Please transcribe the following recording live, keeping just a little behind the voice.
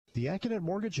The Accunet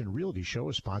Mortgage and Realty Show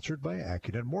is sponsored by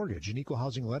Accunet Mortgage, an equal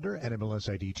housing lender, NMLS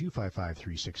ID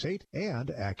 255368, and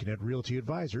Accunet Realty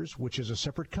Advisors, which is a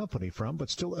separate company from but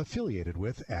still affiliated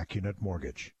with Accunet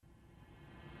Mortgage.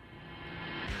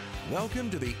 Welcome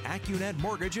to the Accunet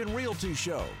Mortgage and Realty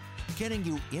Show, getting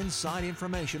you inside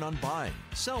information on buying,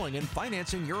 selling, and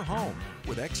financing your home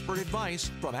with expert advice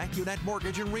from Accunet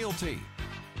Mortgage and Realty.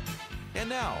 And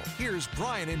now, here's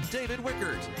Brian and David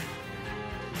Wickert.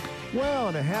 Well,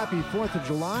 and a happy 4th of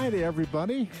July to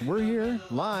everybody. We're here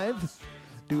live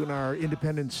doing our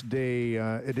Independence Day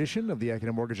edition of the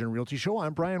Accunet Mortgage and Realty Show.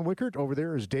 I'm Brian Wickert. Over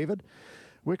there is David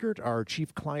Wickert, our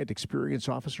Chief Client Experience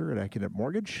Officer at Accunet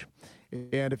Mortgage.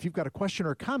 And if you've got a question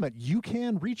or comment, you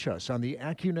can reach us on the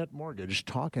Accunet Mortgage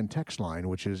talk and text line,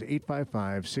 which is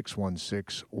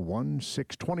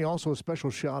 855-616-1620. Also, a special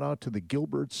shout out to the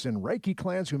Gilberts and Reiki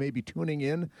clans who may be tuning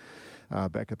in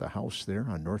back at the house there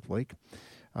on North Lake.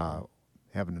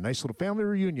 Having a nice little family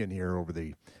reunion here over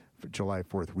the July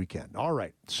 4th weekend. All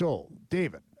right. So,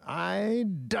 David, I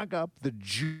dug up the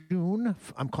June,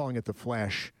 I'm calling it the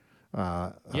Flash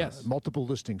multiple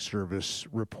listing service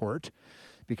report,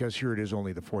 because here it is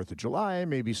only the 4th of July.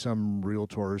 Maybe some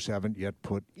realtors haven't yet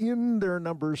put in their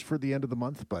numbers for the end of the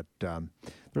month, but they're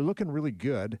looking really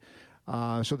good.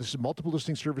 So this is multiple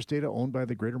listing service data owned by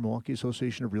the Greater Milwaukee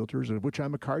Association of Realtors, of which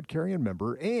I'm a card-carrying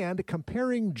member, and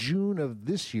comparing June of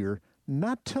this year,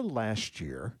 not to last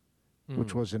year,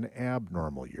 which was an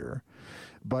abnormal year,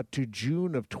 but to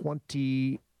June of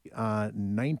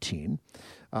 2019.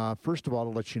 First of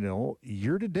all, to let you know,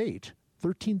 year-to-date,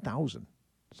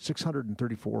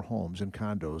 13,634 homes and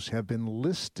condos have been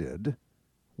listed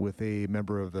with a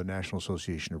member of the National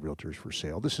Association of Realtors for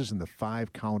sale. This is in the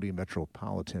 5-county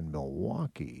metropolitan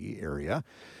Milwaukee area.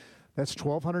 That's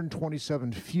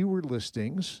 1,227 fewer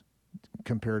listings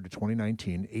compared to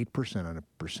 2019, 8% on a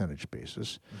percentage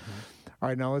basis. All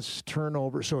right, now let's turn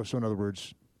over. So in other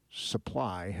words,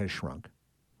 supply has shrunk,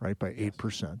 right, by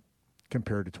 8%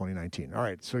 compared to 2019. All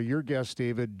right, so your guess,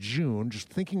 David, June, just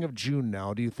thinking of June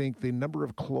now, do you think the number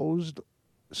of closed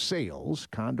sales,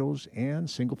 condos and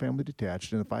single-family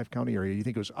detached in the 5-county area, you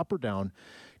think it was up or down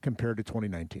compared to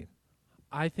 2019?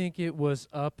 I think it was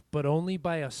up, but only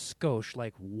by a skosh,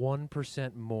 like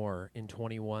 1% more in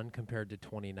 21 compared to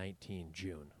 2019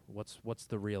 June. What's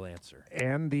the real answer?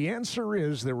 And the answer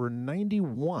is there were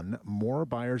 91 more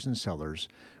buyers and sellers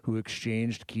who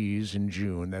exchanged keys in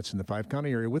June. That's in the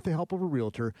 5-county area with the help of a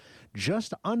realtor,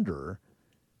 just under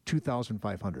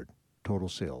 2,500 total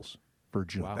sales for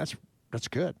June. Wow. That's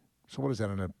good. So what is that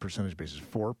on a percentage basis?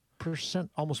 4%,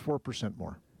 almost 4%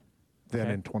 more than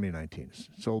in 2019.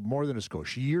 So more than a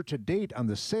skosh. Year to date on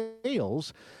the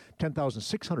sales,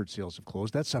 10,600 sales have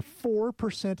closed. That's a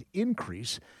 4%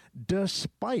 increase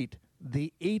despite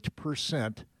the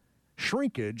 8%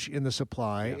 shrinkage in the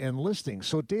supply and listings.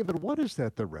 So, David, what is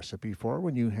that the recipe for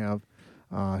when you have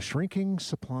shrinking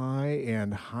supply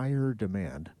and higher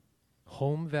demand?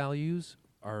 Home values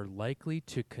are likely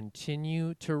to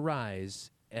continue to rise,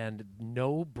 and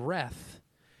no breath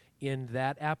in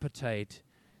that appetite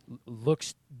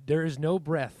there is no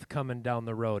breath coming down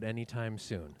the road anytime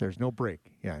soon. There's no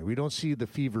break. Yeah, we don't see the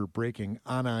fever breaking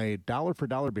on a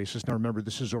dollar-for-dollar basis. Now, remember,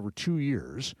 this is over 2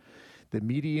 years. The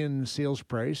median sales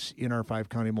price in our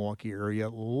 5-county Milwaukee area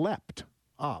leapt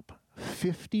up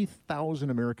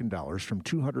 50,000 American dollars from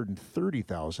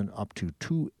 $230,000 up to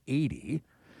 $280,000.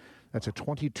 That's a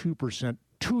 22%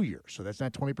 2 years. So that's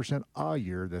not 20% a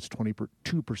year. That's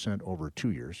 22% over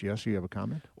 2 years. Yes, you have a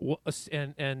comment? Well,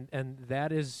 and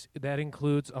that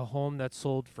includes a home that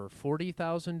sold for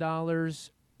 $40,000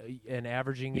 and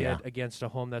averaging it against a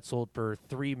home that sold for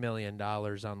 $3 million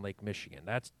on Lake Michigan.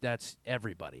 That's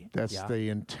everybody. That's the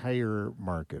entire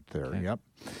market there. Okay. Yep.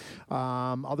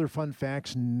 Other fun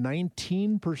facts: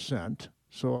 19%.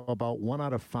 So about 1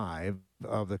 out of 5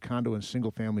 of the condo and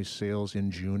single-family sales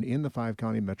in June in the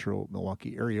 5-county metro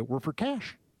Milwaukee area were for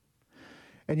cash.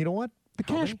 And you know what? The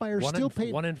cash buyers still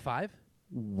paid... 1 in 5?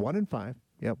 1 in 5.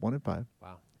 Yeah, 1 in 5.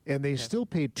 Wow. And they still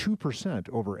paid 2%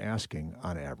 over asking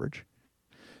on average.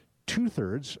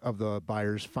 2/3 of the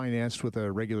buyers financed with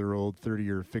a regular old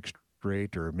 30-year fixed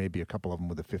rate, or maybe a couple of them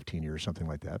with a 15-year or something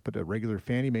like that, but a regular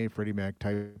Fannie Mae, Freddie Mac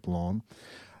type loan.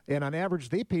 And on average,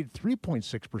 they paid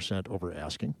 3.6% over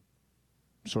asking.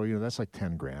 So, that's like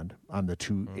 $10,000 on the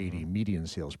 $280 median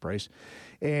sales price.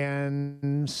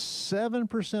 And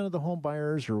 7% of the home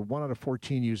buyers, or 1 out of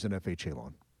 14, used an FHA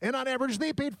loan. And on average,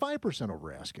 they paid 5%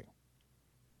 over asking.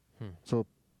 So,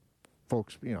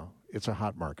 folks, it's a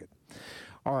hot market.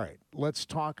 All right, let's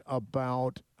talk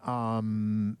about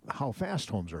how fast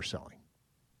homes are selling.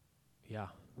 Yeah.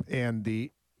 And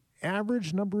the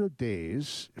average number of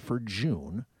days for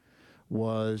June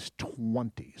was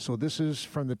 20. So this is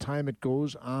from the time it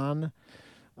goes on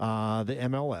the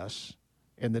MLS.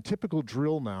 And the typical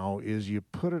drill now is you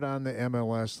put it on the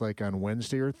MLS like on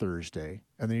Wednesday or Thursday,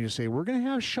 and then you say, we're going to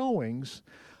have showings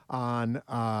on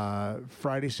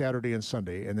Friday, Saturday, and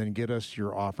Sunday, and then get us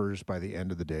your offers by the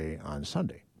end of the day on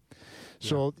Sunday.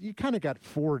 So you kind of got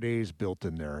 4 days built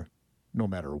in there no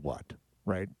matter what,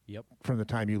 right? Yep. From the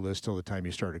time you list till the time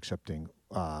you start accepting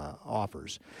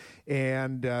offers.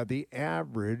 And the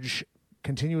average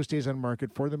continuous days on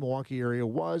market for the Milwaukee area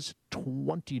was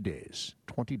 20 days.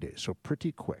 20 days, so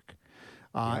pretty quick.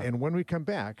 And when we come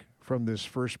back from this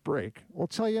first break, we'll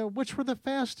tell you which were the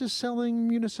fastest selling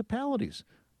municipalities.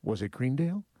 Was it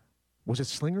Greendale? Was it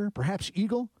Slinger? Perhaps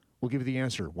Eagle? We'll give you the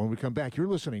answer when we come back. You're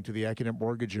listening to the Accunet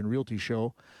Mortgage and Realty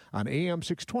Show on AM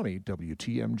 620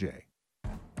 WTMJ.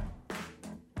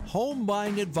 Home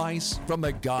buying advice from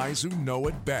the guys who know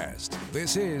it best.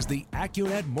 This is the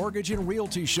Accunet Mortgage and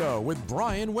Realty Show with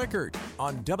Brian Wickert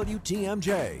on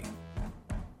WTMJ.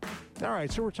 All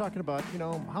right, so we're talking about,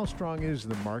 how strong is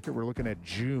the market? We're looking at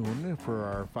June for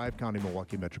our 5-county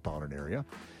Milwaukee metropolitan area.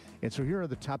 And so here are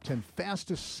the top 10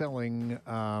 fastest selling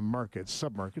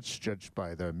submarkets judged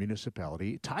by the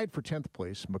municipality. Tied for 10th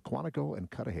place, Mukwonago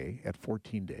and Cudahy at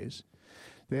 14 days.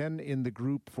 Then in the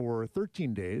group for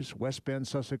 13 days, West Bend,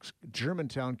 Sussex,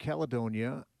 Germantown,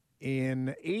 Caledonia.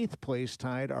 In 8th place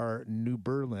tied are New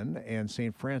Berlin and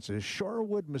St. Francis.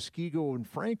 Shorewood, Muskego, and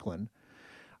Franklin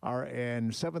are in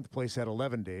 7th place at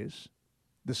 11 days.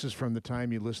 This is from the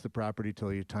time you list the property till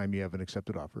the time you have an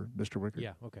accepted offer. Mr. Wickert?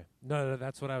 Yeah, okay. No,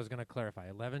 that's what I was going to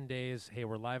clarify. 11 days, hey,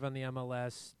 we're live on the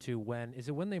MLS to when? Is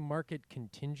it when they market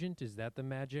contingent? Is that the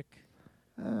magic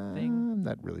thing? I'm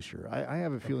not really sure. I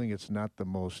have a feeling it's not the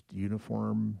most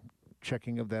uniform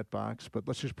checking of that box, but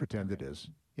let's just pretend it is.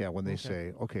 Yeah, when they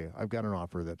say, okay, I've got an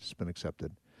offer that's been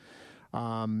accepted.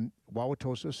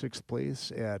 Wauwatosa, 6th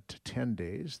place at 10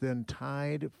 days. Then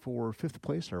tied for 5th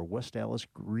place are West Allis,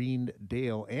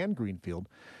 Greendale, and Greenfield.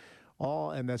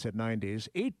 And that's at 9 days.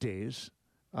 8 days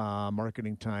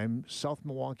marketing time. South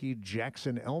Milwaukee,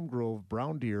 Jackson, Elm Grove,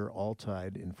 Brown Deer, all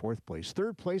tied in 4th place.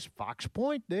 3rd place, Fox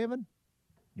Point, David.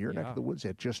 Your neck of the woods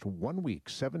at just 1 week,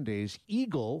 7 days.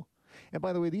 Eagle. And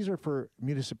by the way, these are for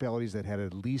municipalities that had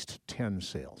at least 10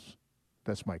 sales.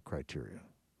 That's my criteria.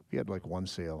 If you had like one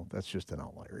sale, that's just an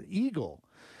outlier. Eagle,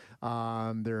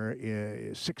 there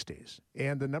is 6 days.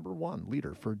 And the number one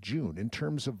leader for June in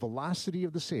terms of velocity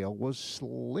of the sale was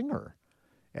Slinger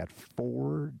at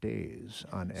 4 days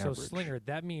on average. So Slinger,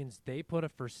 that means they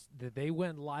they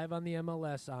went live on the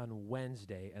MLS on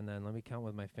Wednesday, and then let me count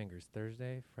with my fingers.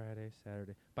 Thursday, Friday,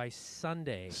 Saturday. By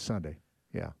Sunday,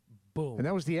 yeah. Boom. And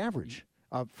that was the average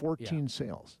of 14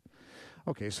 sales.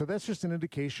 Okay, so that's just an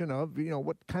indication of,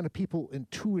 what kind of people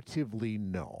intuitively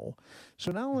know.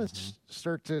 So now let's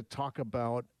start to talk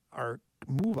about our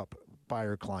move-up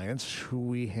buyer clients who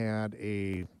we had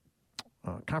a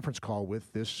conference call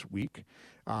with this week.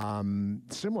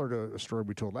 Similar to a story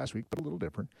we told last week, but a little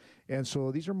different. And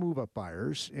so these are move-up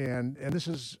buyers, and this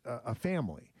is a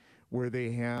family where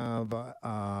they have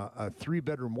a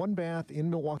 3-bedroom, 1-bath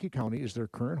in Milwaukee County is their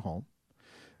current home.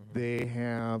 They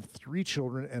have 3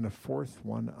 children and a 4th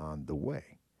one on the way.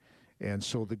 And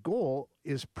so the goal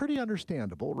is pretty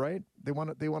understandable, right? They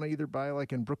want to either buy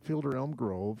like in Brookfield or Elm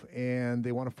Grove, and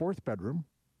they want a 4th bedroom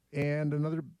and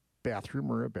another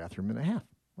bathroom or a bathroom and a half,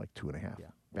 like 2.5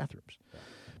 bathrooms. Yeah.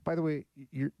 By the way,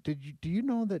 do you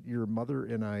know that your mother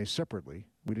and I separately,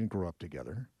 we didn't grow up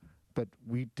together, but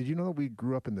did you know that we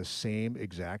grew up in the same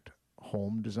exact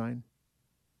home design?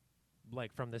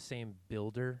 Like from the same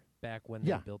builder back when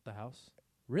they built the house?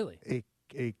 Really?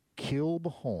 A Kilb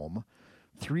home,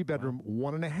 3-bedroom,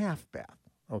 1.5 bath,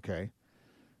 okay?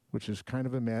 Which is kind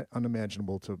of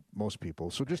unimaginable to most people.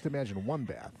 So just imagine 1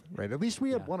 bath, right? At least we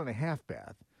had 1.5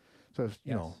 bath. So, if,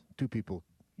 2 people,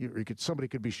 somebody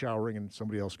could be showering and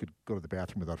somebody else could go to the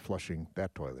bathroom without flushing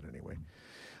that toilet anyway.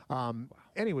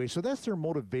 Anyway, so that's their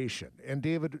motivation. And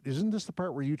David, isn't this the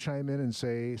part where you chime in and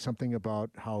say something about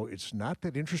how it's not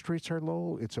that interest rates are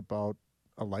low, it's about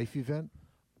a life event?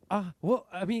 Well,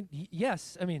 I mean,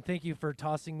 yes. I mean, thank you for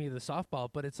tossing me the softball,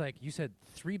 but it's like you said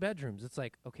 3 bedrooms. It's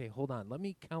like, okay, hold on. Let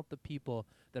me count the people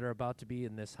that are about to be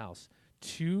in this house.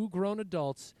 2 grown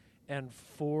adults and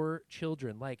 4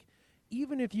 children. Like,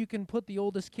 even if you can put the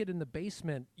oldest kid in the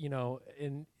basement,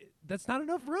 that's not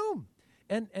enough room.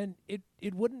 And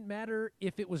it wouldn't matter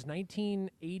if it was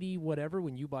 1980 whatever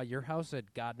when you bought your house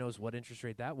at God knows what interest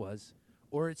rate that was,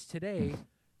 or it's today.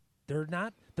 They're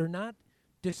not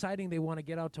deciding they want to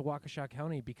get out to Waukesha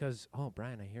County because, oh,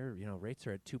 Brian, I hear rates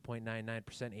are at 2.99%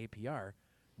 APR.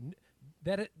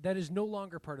 That is no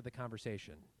longer part of the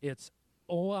conversation. It's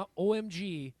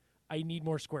OMG, I need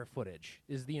more square footage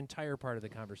is the entire part of the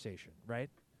conversation, right?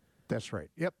 That's right.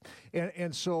 Yep.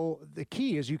 And so the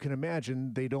key is, you can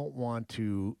imagine, they don't want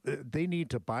to, they need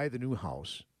to buy the new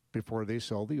house before they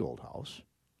sell the old house.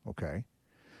 Okay.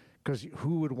 Because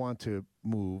who would want to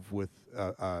move with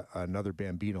another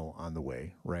Bambino on the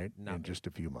way, right? In just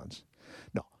a few months.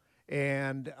 No.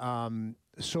 And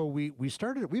so we've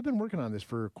been working on this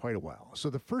for quite a while. So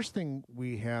the first thing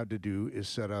we had to do is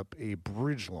set up a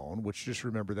bridge loan, which, just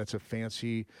remember, that's a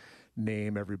fancy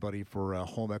name, everybody, for a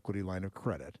home equity line of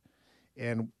credit.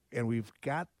 And we've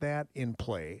got that in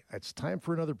play. It's time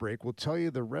for another break. We'll tell you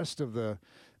the rest of the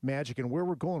magic and where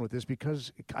we're going with this,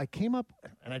 because I came up,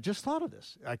 and I just thought of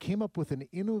this, I came up with an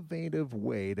innovative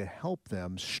way to help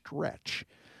them stretch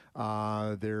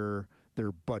their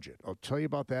budget. I'll tell you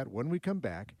about that when we come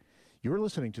back. You're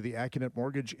listening to the Accunet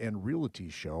Mortgage and Realty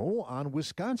Show on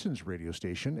Wisconsin's radio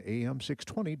station, AM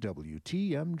 620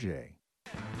 WTMJ.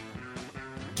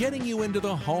 Getting you into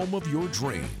the home of your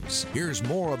dreams. Here's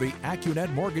more of the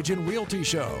Accunet Mortgage and Realty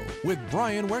Show with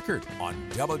Brian Weckert on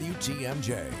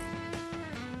WTMJ.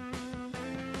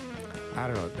 I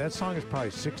don't know. That song is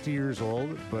probably 60 years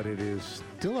old, but it is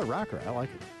still a rocker. I like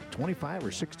it. 25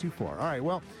 or 624. All right,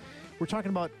 well, we're talking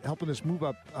about helping this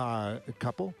move-up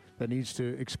couple that needs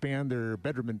to expand their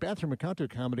bedroom and bathroom account to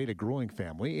accommodate a growing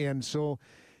family. And so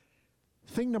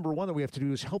thing number one that we have to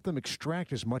do is help them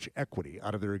extract as much equity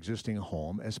out of their existing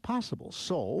home as possible.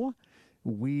 So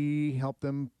we help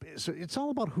them. So it's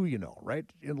all about who you know, right,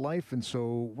 in life. And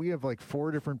so we have like 4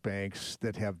 different banks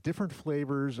that have different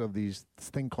flavors of these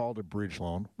thing called a bridge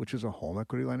loan, which is a home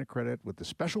equity line of credit with the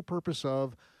special purpose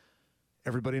of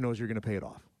everybody knows you're going to pay it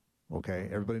off. Okay,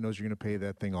 everybody knows you're going to pay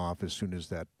that thing off as soon as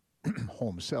that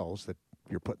home sells that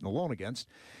you're putting the loan against.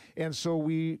 And so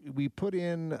we put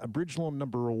in a bridge loan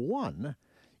number 1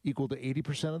 equal to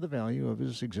 80% of the value of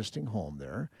his existing home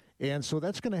there. And so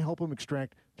that's going to help him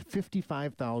extract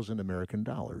 55,000 American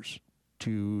dollars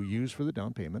to use for the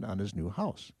down payment on his new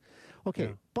house. Okay,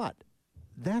 yeah. But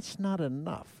that's not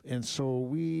enough. And so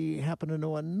we happen to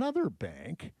know another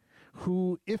bank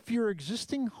who, if your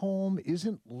existing home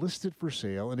isn't listed for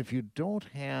sale and if you don't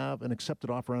have an accepted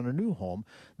offer on a new home,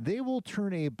 they will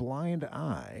turn a blind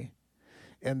eye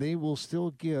and they will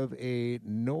still give a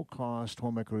no-cost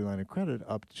home equity line of credit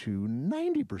up to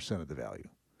 90% of the value.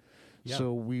 Yeah.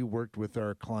 So we worked with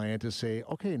our client to say,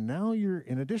 okay, now you're,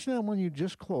 in addition to that one you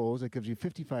just closed, that gives you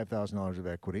 $55,000 of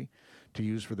equity to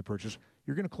use for the purchase,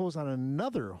 you're going to close on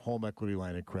another home equity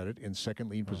line of credit in second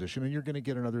lien position, and you're going to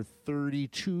get another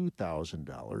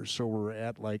 $32,000. So we're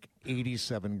at like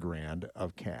 $87,000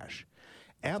 of cash.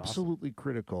 That's absolutely awesome.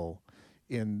 Critical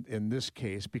in this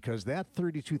case, because that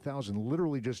 $32,000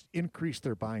 literally just increased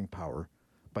their buying power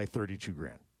by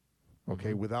 $32,000.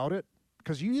 Okay, without it,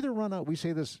 because you either run out, we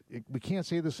say this, we can't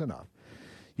say this enough,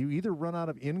 you either run out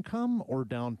of income or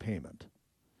down payment.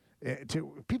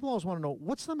 People always want to know,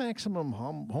 what's the maximum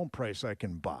home price I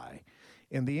can buy?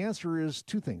 And the answer is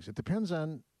 2 things. It depends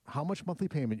on how much monthly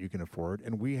payment you can afford,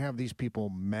 and we have these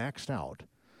people maxed out,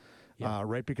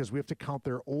 right? Because we have to count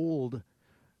their old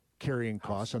carrying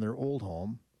costs on their old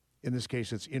home. In this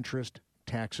case, it's interest,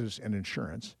 taxes, and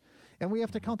insurance. And we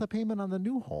have to count the payment on the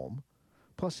new home,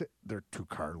 plus their 2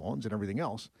 car loans and everything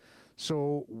else.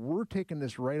 So we're taking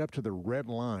this right up to the red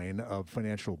line of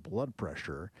financial blood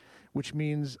pressure, which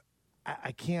means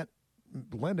I can't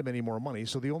lend them any more money.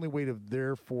 So the only way to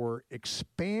therefore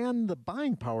expand the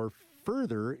buying power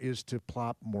further is to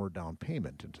plop more down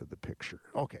payment into the picture.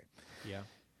 Okay. Yeah.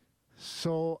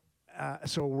 So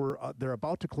they're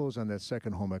about to close on that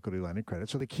second home equity line of credit.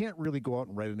 So they can't really go out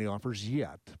and write any offers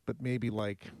yet, but maybe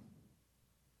like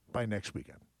by next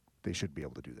weekend they should be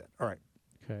able to do that. All right.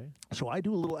 Okay. So I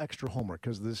do a little extra homework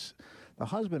because the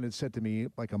husband had said to me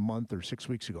like a month or 6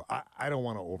 weeks ago, I don't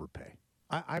want to overpay.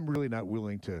 I'm really not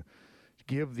willing to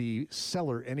give the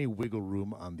seller any wiggle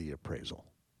room on the appraisal.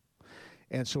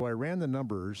 And so I ran the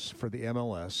numbers for the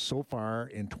MLS so far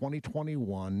in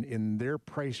 2021 in their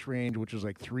price range, which is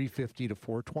like $350 to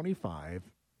 $425.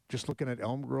 Just looking at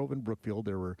Elm Grove and Brookfield,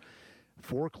 there were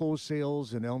 4 closed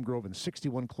sales in Elm Grove and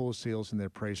 61 closed sales in their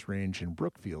price range in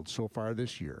Brookfield so far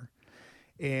this year.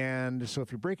 And so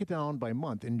if you break it down by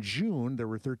month, in June there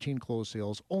were 13 closed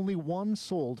sales. Only 1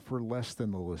 sold for less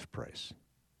than the list price.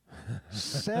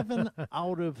 7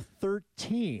 out of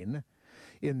 13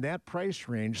 in that price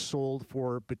range sold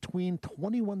for between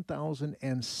 $21,000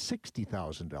 and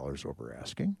 $60,000 over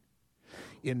asking.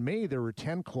 In May, there were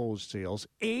 10 closed sales.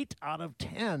 8 out of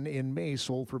 10 in May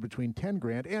sold for between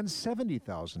 $10,000 and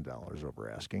 $70,000 over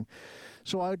asking.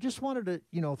 So I just wanted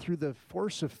to, through the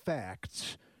force of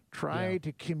facts, try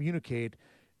to communicate.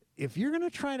 If you're going to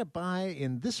try to buy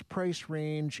in this price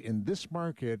range, in this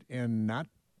market, and not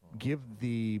give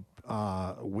the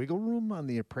wiggle room on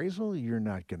the appraisal, you're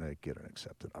not going to get an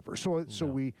accepted offer. So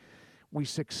we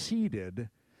succeeded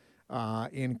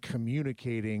in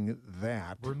communicating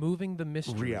that. Removing the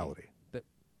mystery. Reality.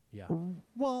 Yeah.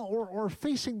 Well, or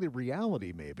facing the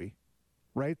reality maybe,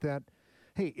 right? That,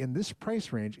 hey, in this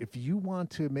price range, if you want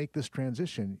to make this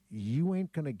transition, you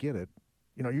ain't going to get it.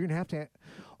 You're going to have to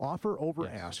offer over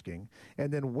asking.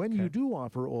 And then when you do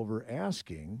offer over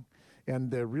asking,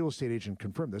 and the real estate agent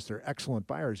confirmed this, their excellent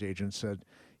buyer's agent said,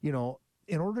 in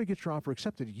order to get your offer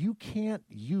accepted, you can't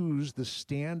use the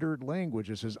standard language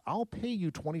that says, I'll pay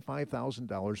you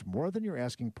 $25,000 more than your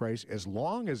asking price as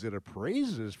long as it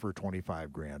appraises for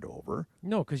 $25,000 over.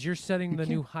 No, because you're setting the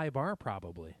new high bar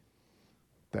probably.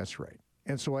 That's right.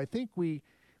 And so I think we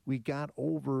got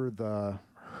over the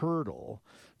hurdle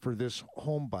for this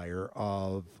home buyer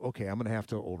of, okay, I'm going to have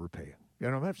to overpay. I'm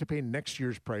going to have to pay next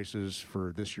year's prices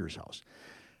for this year's house.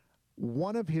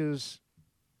 One of his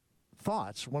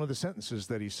thoughts, one of the sentences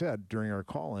that he said during our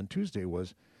call on Tuesday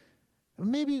was,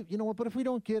 maybe, but if we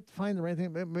don't find the right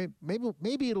thing,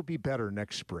 maybe it'll be better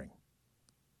next spring.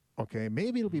 Okay,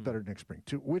 maybe it'll be better next spring.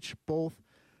 To which both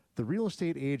the real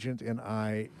estate agent and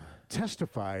I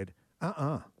testified,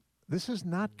 this is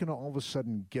not going to all of a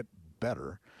sudden get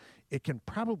better. It can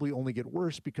probably only get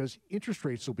worse because interest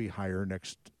rates will be higher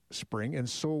next spring, and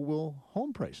so will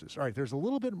home prices. All right, there's a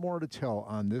little bit more to tell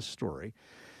on this story,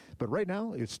 but right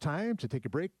now it's time to take a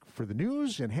break for the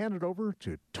news and hand it over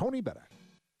to Tony Bedak.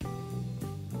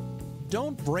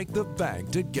 Don't break the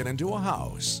bank to get into a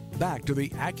house. Back to the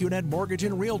Accunet Mortgage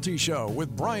and Realty Show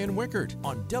with Brian Wickert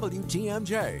on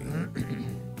WTMJ.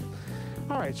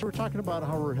 All right, so we're talking about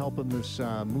how we're helping this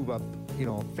move up,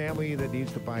 family that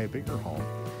needs to buy a bigger home.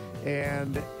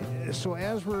 And so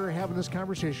as we're having this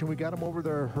conversation, we got them over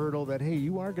the hurdle that, hey,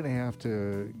 you are going to have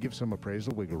to give some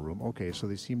appraisal wiggle room. Okay, so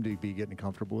they seem to be getting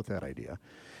comfortable with that idea.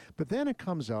 But then it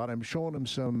comes out, I'm showing them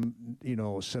some,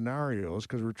 scenarios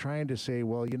because we're trying to say,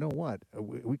 well, you know what?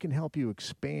 We can help you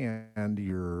expand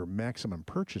your maximum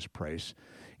purchase price.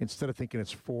 Instead of thinking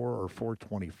it's $4 or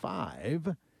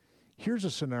 $425, here's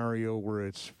a scenario where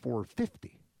it's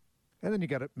 $450. And then you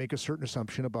got to make a certain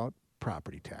assumption about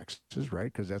property taxes,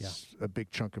 right? Because that's a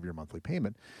big chunk of your monthly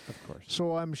payment. Of course.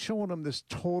 So I'm showing them this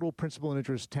total principal and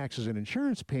interest, taxes, and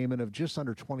insurance payment of just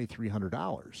under $2,300,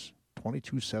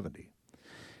 $2,270.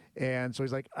 And so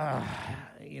he's like, I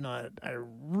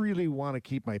really want to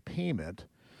keep my payment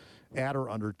at or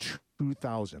under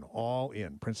 $2,000, all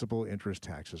in, principal, interest,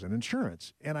 taxes, and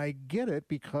insurance. And I get it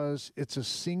because it's a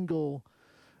single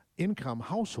income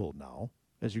household now,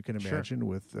 as you can imagine,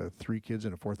 with 3 kids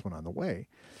and a 4th one on the way.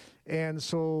 And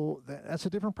so that's a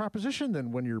different proposition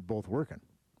than when you're both working,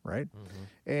 right?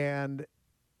 Mm-hmm. And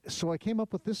so I came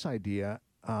up with this idea,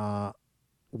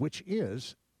 which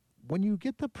is when you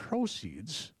get the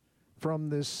proceeds from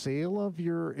this sale of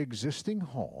your existing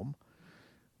home,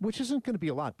 which isn't going to be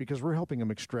a lot because we're helping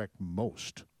him extract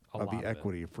most of the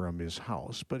equity from his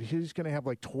house, but he's going to have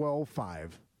like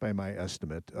 $12,500 by my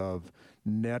estimate of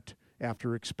net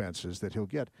after expenses that he'll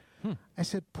get. I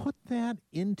said, put that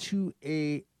into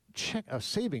a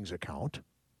savings account,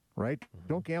 right? Mm-hmm.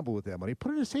 Don't gamble with that money.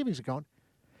 Put it in a savings account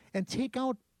and take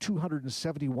out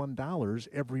 $271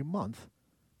 every month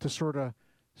to sort of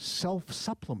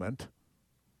self-supplement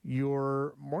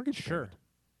your mortgage payment.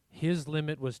 His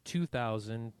limit was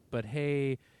 $2,000, but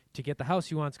hey, to get the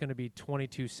house you want is going to be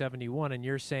 $2,271, and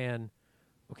you're saying,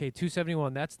 okay,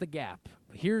 $271, that's the gap.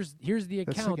 Here's the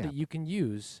account that you can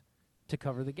use to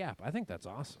cover the gap. I think that's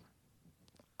awesome.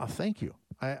 Thank you.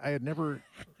 I had never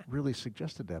really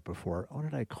suggested that before. What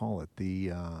did I call it?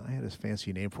 I had a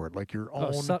fancy name for it, like your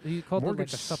own. You called it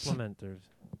like a supplement, or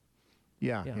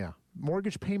yeah.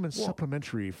 Mortgage payment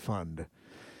supplementary fund.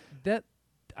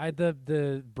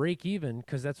 The break even,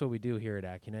 because that's what we do here at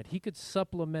Accunet. He could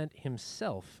supplement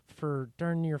himself for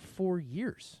darn near 4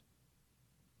 years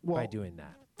by doing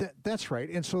that. That's right.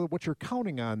 And so what you're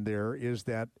counting on there is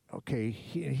that, okay,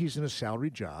 he's in a salary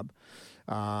job.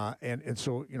 And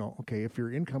so, okay, if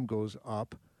your income goes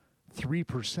up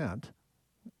 3%,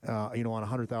 on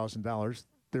 $100,000,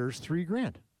 there's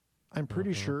 $3,000. I'm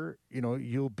pretty sure,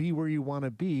 you'll be where you want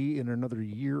to be in another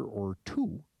year or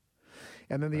two.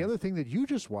 And then the other thing that you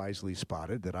just wisely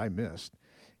spotted that I missed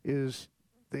is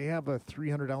they have a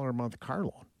 $300 a month car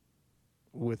loan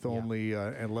with only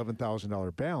an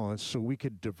 $11,000 balance. So we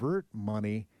could divert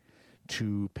money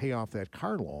to pay off that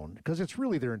car loan, because it's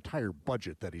really their entire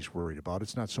budget that he's worried about.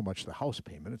 It's not so much the house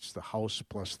payment, it's the house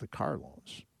plus the car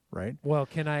loans, right? Well,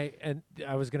 and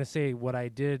I was going to say what I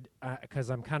did, because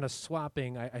I'm kind of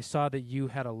swapping. I saw that you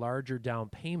had a larger down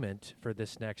payment for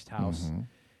this next house. Mm-hmm.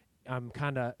 I'm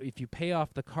kind of, if you pay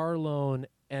off the car loan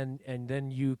and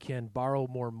then you can borrow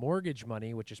more mortgage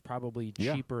money, which is probably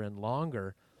cheaper and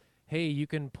longer, hey, you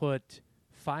can put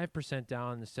 5%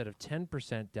 down instead of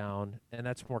 10% down, and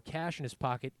that's more cash in his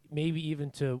pocket, maybe even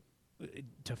to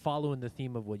follow in the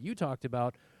theme of what you talked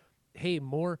about. Hey,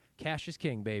 more cash is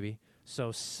king, baby.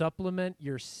 So supplement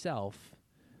yourself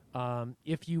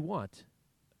if you want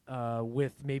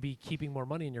with maybe keeping more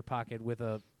money in your pocket with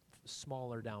a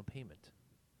smaller down payment.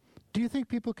 Do you think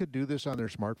people could do this on their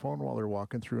smartphone while they're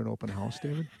walking through an open house,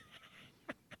 David?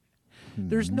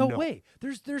 There's no way.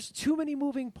 There's too many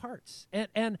moving parts.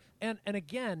 And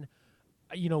again,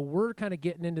 we're kind of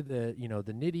getting into the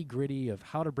the nitty-gritty of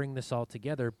how to bring this all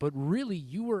together, but really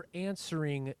you were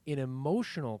answering an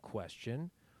emotional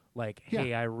question like,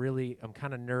 hey, I'm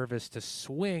kind of nervous to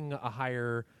swing a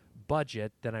higher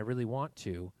budget than I really want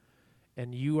to.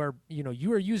 And you are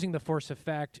using the force of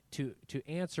fact to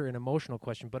answer an emotional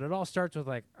question, but it all starts with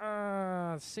like,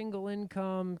 single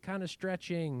income, kind of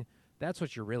stretching. That's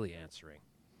what you're really answering.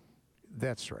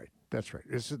 That's right. That's right.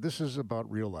 This is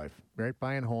about real life, right?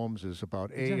 Buying homes is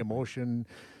about emotion,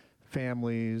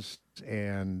 families,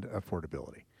 and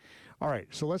affordability. All right,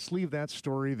 so let's leave that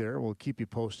story there. We'll keep you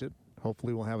posted.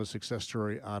 Hopefully we'll have a success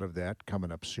story out of that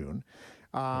coming up soon.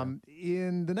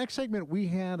 In the next segment, we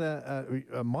had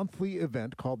a monthly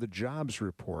event called the Jobs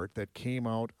Report that came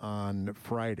out on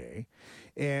Friday.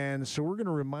 And so we're going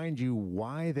to remind you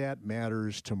why that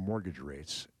matters to mortgage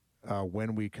rates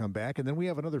when we come back. And then we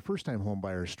have another first-time home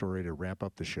buyer story to wrap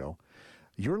up the show.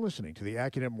 You're listening to the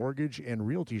Accunet Mortgage and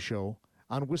Realty Show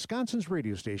on Wisconsin's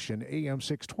radio station, AM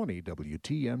 620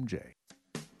 WTMJ.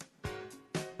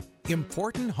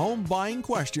 Important home buying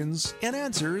questions and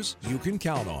answers you can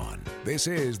count on. This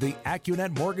is the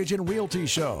Accunet Mortgage and Realty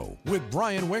Show with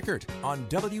Brian Wickert on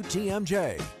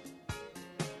WTMJ.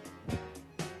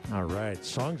 All right,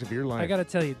 songs of your life. I got to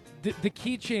tell you, the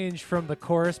key change from the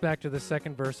chorus back to the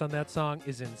second verse on that song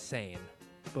is insane.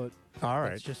 But all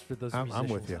right, it's just for those musicians I'm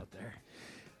with you out there.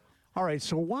 All right,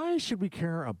 so why should we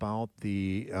care about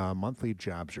the monthly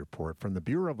jobs report from the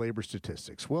Bureau of Labor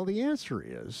Statistics? Well, the answer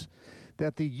is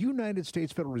that the United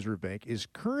States Federal Reserve Bank is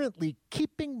currently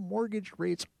keeping mortgage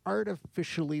rates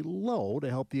artificially low to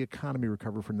help the economy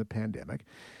recover from the pandemic.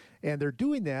 And they're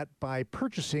doing that by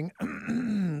purchasing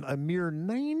a mere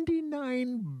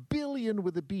 $99 billion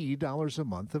with a B dollars a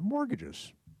month of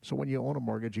mortgages. So when you own a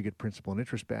mortgage, you get principal and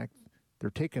interest back. They're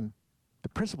taking the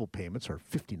principal payments are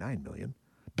 $59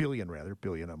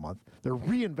 billion a month. They're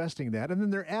reinvesting that, and then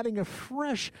they're adding a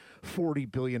fresh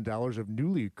 $40 billion of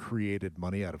newly created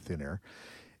money out of thin air.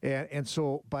 And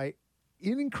so by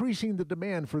increasing the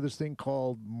demand for this thing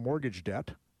called mortgage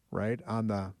debt, right, on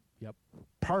the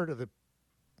part of the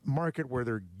market where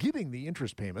they're getting the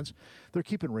interest payments, they're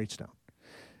keeping rates down.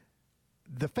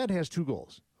 The Fed has two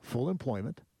goals: full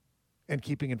employment and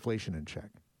keeping inflation in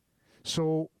check.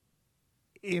 So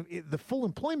if the full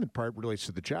employment part relates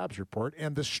to the jobs report,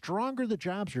 and the stronger the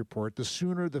jobs report, the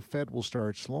sooner the Fed will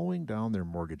start slowing down their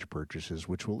mortgage purchases,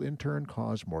 which will in turn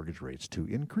cause mortgage rates to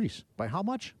increase. By how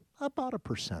much? About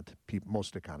 1%,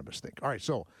 most economists think. All right,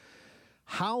 so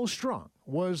how strong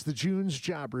was the June's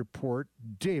job report?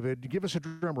 David, give us a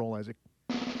drum roll, Isaac.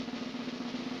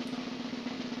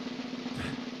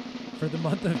 For the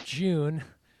month of June,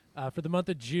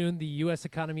 the U.S.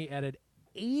 economy added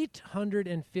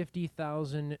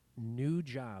 850,000 new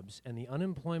jobs, and the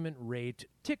unemployment rate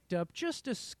ticked up just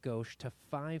a skosh to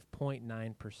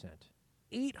 5.9%.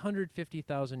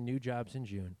 850,000 new jobs in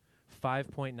June,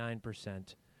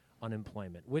 5.9%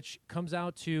 unemployment, which comes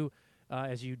out to,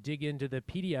 as you dig into the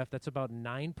PDF, that's about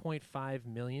 9.5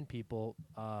 million people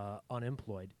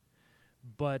unemployed.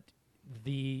 But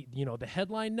the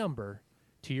headline number,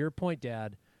 to your point,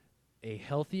 Dad, a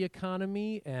healthy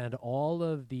economy and all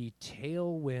of the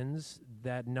tailwinds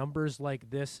that numbers like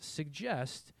this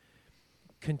suggest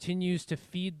continues to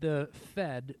feed the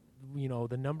Fed,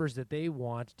 the numbers that they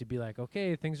want to be like,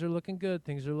 okay, things are looking good,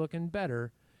 things are looking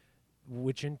better,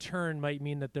 which in turn might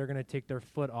mean that they're going to take their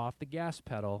foot off the gas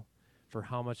pedal for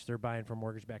how much they're buying from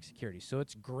mortgage-backed securities. So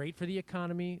it's great for the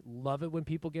economy. Love it when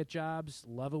people get jobs.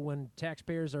 Love it when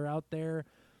taxpayers are out there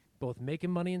both making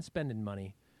money and spending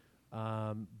money.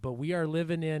 But we are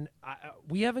living in.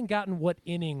 We haven't gotten what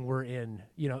inning we're in.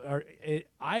 We're the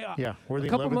a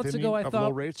couple 11th months ago, I of thought.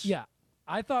 low rates. Yeah,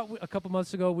 I thought a couple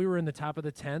months ago we were in the top of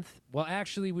the 10th. Well,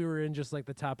 actually, we were in just like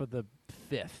the top of the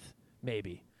 5th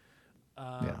maybe.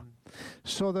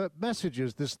 So the message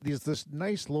is this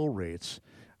nice low rates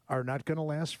are not going to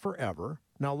last forever.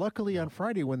 Now, luckily on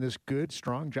Friday when this good,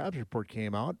 strong jobs report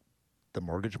came out, the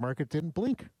mortgage market didn't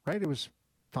blink, right? It was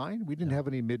fine. We didn't have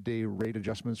any midday rate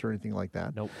adjustments or anything like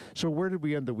that. Nope. So where did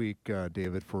we end the week,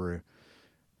 David, for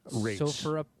rates? So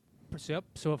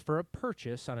for a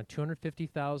purchase on a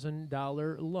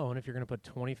 $250,000 loan, if you're going to put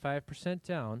 25%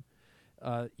 down,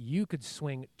 you could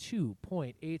swing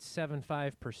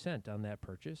 2.875% on that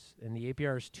purchase, and the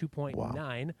APR is 2.9.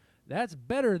 Wow. That's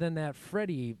better than that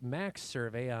Freddie Max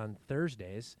survey on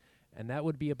Thursdays, and that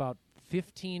would be about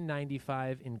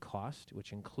 $1,595 in cost,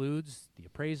 which includes the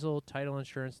appraisal, title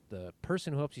insurance, the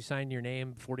person who helps you sign your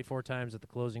name 44 times at the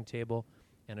closing table,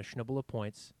 and a schnibble of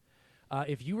points.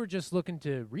 If you were just looking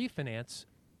to refinance,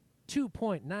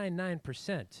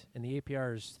 2.99%, and the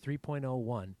APR is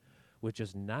 3.01, which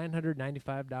is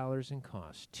 $995 in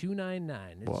cost.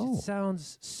 $299. It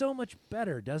sounds so much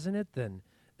better, doesn't it? Than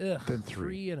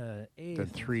three and a eighth. Than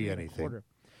three anything.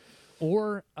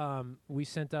 Or we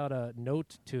sent out a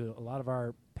note to a lot of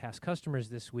our past customers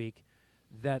this week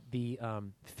that the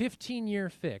 15-year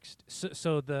fixed.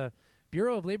 So the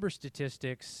Bureau of Labor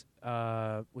Statistics,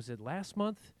 was it last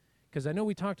month? Because I know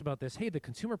we talked about this. Hey, the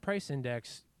Consumer Price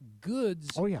Index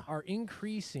goods are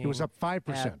increasing. It was up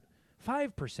 5%.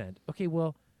 5%. Okay,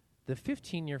 well, the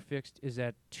 15-year fixed is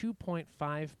at 2.5%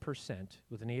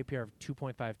 with an APR of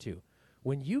 2.52.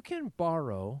 When you can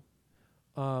borrow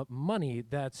money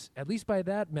that's, at least by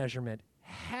that measurement,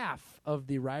 half of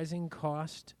the rising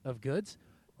cost of goods,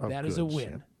 that is a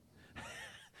win. Yeah.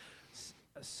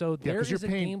 So there is a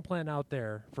game plan out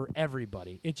there for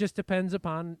everybody. It just depends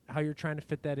upon how you're trying to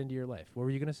fit that into your life. What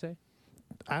were you going to say?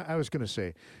 I was going to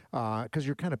say, because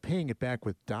you're kind of paying it back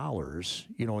with dollars,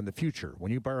 in the future.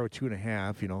 When you borrow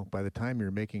 2.5, by the time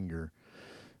you're making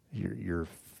your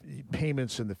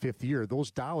payments in the fifth year,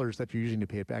 those dollars that you're using to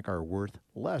pay it back are worth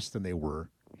less than they were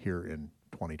here in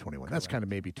 2021. Correct. That's kind of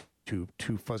maybe too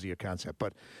fuzzy a concept.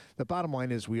 But the bottom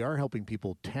line is we are helping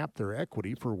people tap their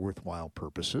equity for worthwhile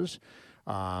purposes.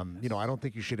 I don't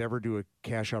think you should ever do a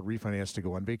cash-out refinance to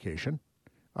go on vacation.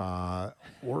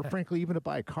 Or frankly, even to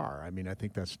buy a car. I mean, I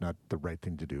think that's not the right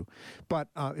thing to do. But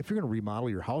if you're going to remodel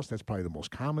your house, that's probably the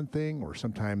most common thing. Or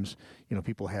sometimes,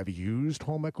 people have used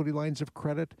home equity lines of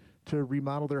credit to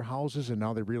remodel their houses, and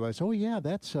now they realize, oh yeah,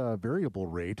 that's a variable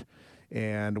rate.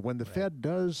 And when the Fed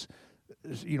does,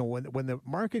 when the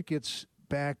market gets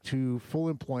back to full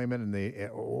employment,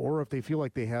 or if they feel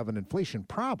like they have an inflation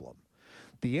problem,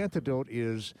 the antidote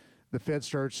is the Fed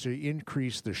starts to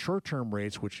increase the short-term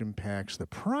rates, which impacts the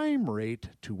prime rate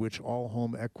to which all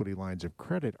home equity lines of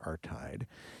credit are tied.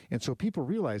 And so people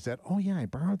realize that, oh yeah, I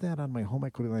borrowed that on my home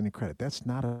equity line of credit. That's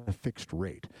not a fixed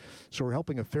rate. So we're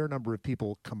helping a fair number of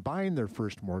people combine their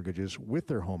first mortgages with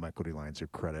their home equity lines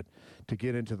of credit to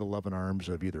get into the loving arms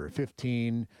of either a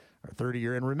 15 or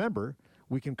 30-year. And remember,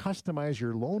 we can customize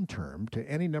your loan term to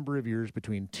any number of years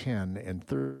between 10 and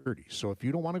 30. So if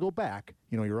you don't want to go back,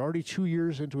 you're already 2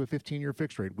 years into a 15-year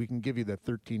fixed rate, we can give you that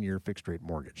 13-year fixed rate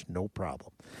mortgage. No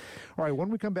problem. All right, when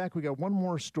we come back, we got one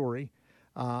more story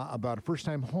about a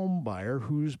first-time home buyer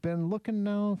who's been looking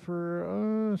now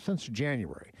for since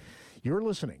January. You're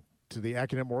listening to the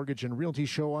Accunet Mortgage and Realty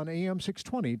Show on AM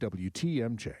 620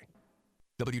 WTMJ.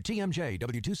 WTMJ,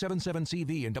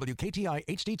 W277CV, and WKTI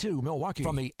HD2 Milwaukee.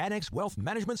 From the Annex Wealth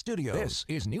Management Studio, this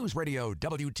is News Radio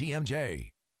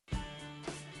WTMJ.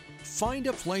 Find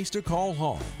a place to call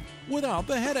home without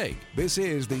the headache. This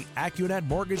is the Accunet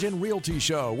Mortgage and Realty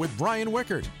Show with Brian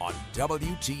Wickert on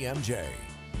WTMJ.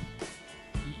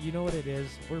 You know what it is?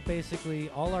 We're basically,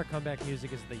 all our comeback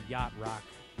music is the yacht rock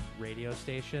radio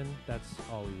station. That's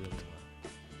all we really want.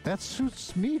 That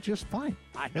suits me just fine.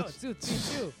 I know, it suits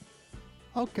me too.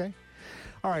 Okay.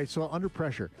 All right. So under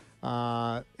pressure.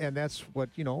 And that's what,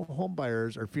 home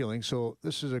buyers are feeling. So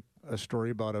this is a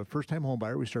story about a first-time home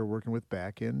buyer we started working with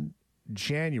back in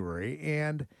January.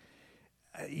 And,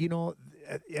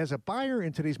 as a buyer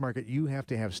in today's market, you have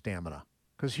to have stamina.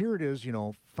 Because here it is,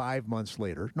 5 months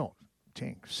later. No,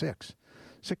 6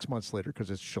 months later, because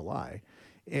it's July.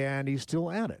 And he's still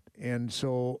at it. And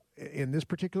so in this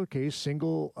particular case,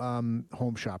 single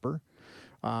home shopper,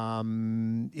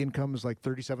 income is like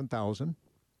 $37,000.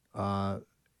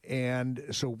 And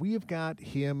so we have got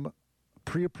him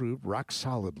pre-approved rock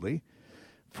solidly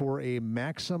for a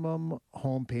maximum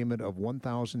home payment of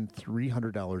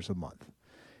 $1,300 a month.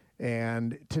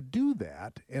 And to do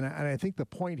that, and I think the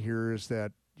point here is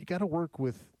that you got to work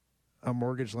with a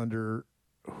mortgage lender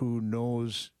who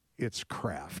knows its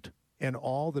craft. and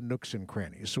all the nooks and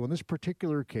crannies. So in this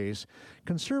particular case,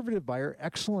 conservative buyer,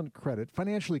 excellent credit,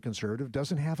 financially conservative,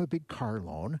 doesn't have a big car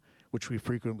loan, which we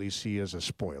frequently see as a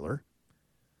spoiler,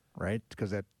 right? Because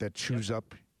that chews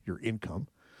up your income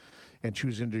and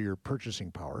chews into your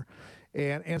purchasing power.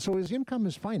 And so his income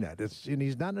is finite. And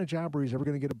he's not in a job where he's ever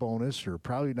going to get a bonus or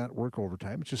probably not work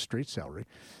overtime. It's just straight salary.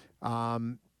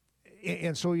 And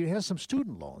so he has some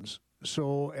student loans.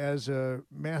 So as a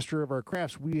master of our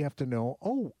crafts, we have to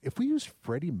know, if we use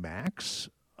Freddie Mac's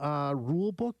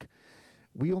rule book,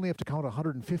 we only have to count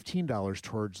 $115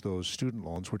 towards those student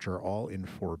loans, which are all in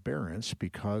forbearance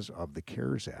because of the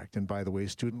CARES Act. And by the way,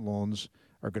 student loans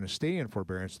are going to stay in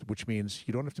forbearance, which means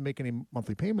you don't have to make any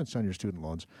monthly payments on your student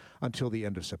loans until the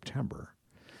end of September.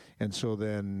 And so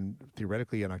then,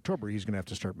 theoretically, in October, he's going to have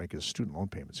to start making his student loan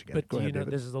payments again. But Go ahead, know,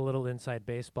 David. this is a little inside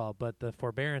baseball, but the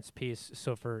forbearance piece,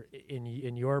 so for in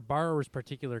your borrower's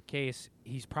particular case,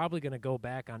 he's probably going to go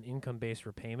back on income-based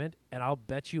repayment, and I'll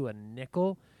bet you a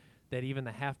nickel that even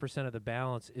the 0.5% of the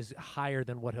balance is higher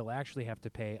than what he'll actually have to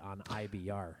pay on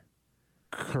IBR.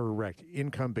 Correct.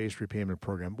 Income-based repayment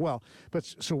program. Well, but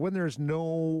so when there's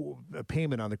no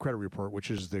payment on the credit report,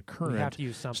 which is the current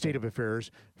state of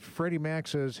affairs, Freddie Mac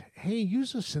says, hey,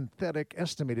 use a synthetic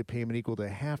estimated payment equal to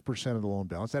 0.5% of the loan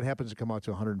balance. That happens to come out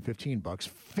to $115.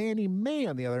 Fannie Mae,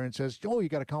 on the other hand, says, you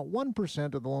got to count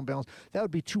 1% of the loan balance. That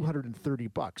would be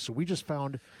 $230. So we just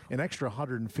found an extra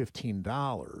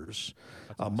 $115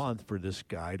 a month for this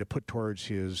guy to put towards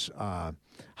his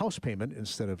house payment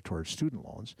instead of towards student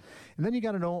loans. And then you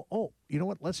got to know, you know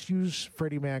what? Let's use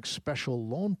Freddie Mac's special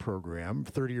loan program,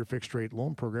 30-year fixed rate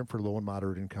loan program for low and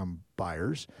moderate income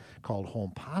buyers called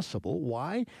Home Possible.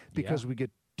 Why? Because we get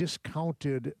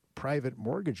discounted private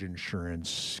mortgage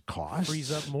insurance costs.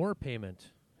 Frees up more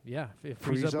payment. Yeah, it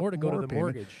frees up more to go to the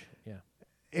payment. mortgage. Yeah.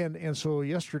 And so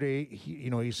yesterday,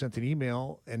 he sent an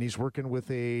email, and he's working with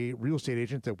a real estate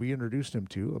agent that we introduced him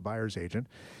to, a buyer's agent.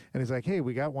 And he's like, hey,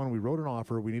 we got one. We wrote an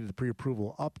offer. We needed the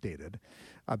pre-approval updated.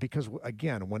 Because,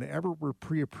 again, whenever we're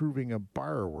pre-approving a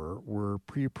borrower, we're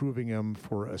pre-approving them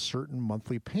for a certain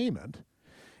monthly payment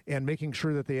and making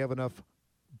sure that they have enough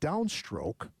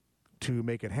downstroke to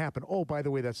make it happen. Oh, by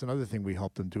the way, that's another thing we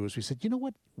helped them do is we said, you know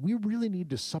what? We really need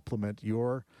to supplement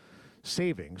your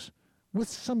savings with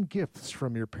some gifts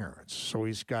from your parents. So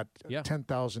he's got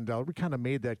 $10,000. We kind of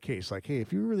made that case like, hey,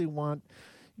 if you really want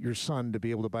your son to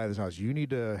be able to buy this house, you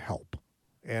need to help.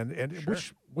 And Sure.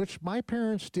 which my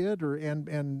parents did,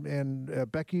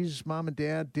 and Becky's mom and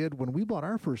dad did when we bought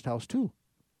our first house too,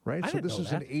 right? I So didn't this know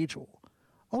is that. an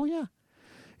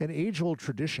age-old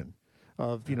tradition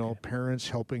of parents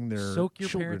helping their Soak your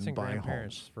children parents and buy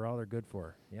grandparents homes. for all they're good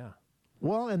for. Yeah.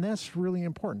 Well, and that's really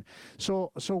important.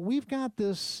 So we've got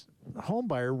this home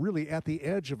buyer really at the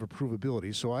edge of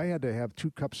approvability. So I had to have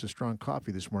 2 cups of strong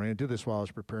coffee this morning. I did this while I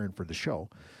was preparing for the show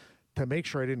to make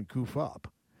sure I didn't goof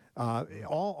up.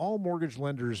 All mortgage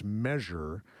lenders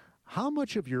measure how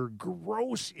much of your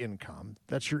gross income,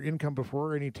 that's your income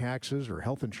before any taxes or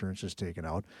health insurance is taken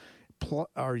out,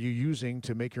 are you using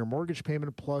to make your mortgage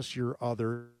payment plus your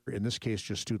other, in this case,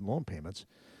 just student loan payments.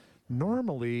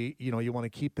 Normally, you want to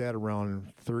keep that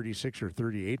around 36 or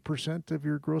 38% of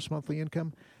your gross monthly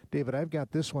income. David, I've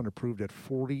got this one approved at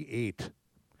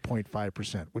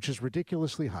 48.5%, which is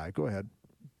ridiculously high. Go ahead.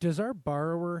 Does our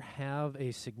borrower have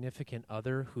a significant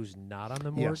other who's not on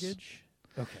the Yes. mortgage?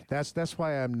 Okay. That's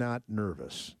why I'm not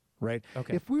nervous, right?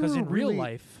 Okay. If we Because were in real really-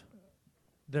 life,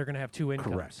 they're going to have 2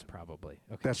 incomes, Correct. probably.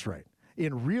 Okay. That's right.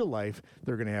 In real life,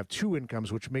 they're going to have 2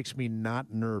 incomes, which makes me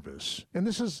not nervous. And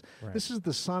this is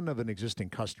the son of an existing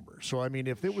customer. So I mean,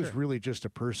 if it was Sure. really just a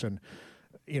person,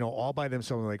 all by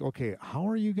themselves, like, okay, how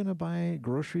are you going to buy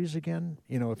groceries again?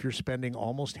 If you're spending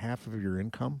almost half of your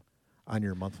income on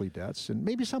your monthly debts, and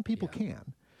maybe some people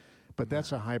can, but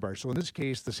that's a high bar. So in this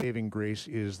case, the saving grace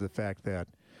is the fact that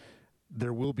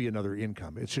there will be another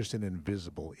income. It's just an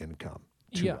invisible income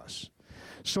to us.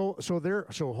 So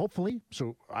hopefully,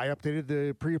 I updated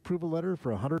the pre-approval letter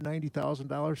for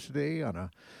 $190,000 today on a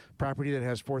property that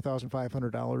has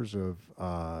 $4,500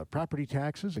 of property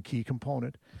taxes, a key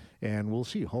component, and we'll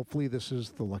see. Hopefully, this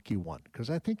is the lucky one because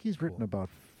I think he's written about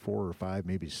 4 or 5,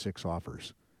 maybe 6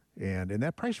 offers. And in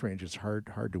that price range, it's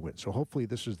hard to win. So hopefully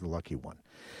this is the lucky one.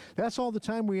 That's all the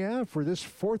time we have for this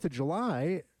 4th of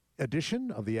July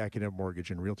edition of the Accunet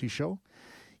Mortgage and Realty Show.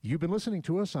 You've been listening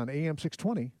to us on AM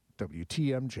 620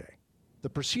 WTMJ. The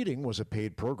proceeding was a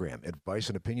paid program. Advice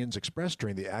and opinions expressed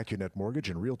during the Accunet Mortgage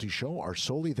and Realty Show are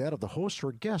solely that of the hosts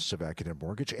or guests of Accunet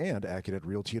Mortgage and Accunet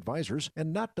Realty Advisors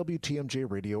and not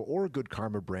WTMJ Radio or Good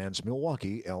Karma Brands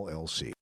Milwaukee, LLC.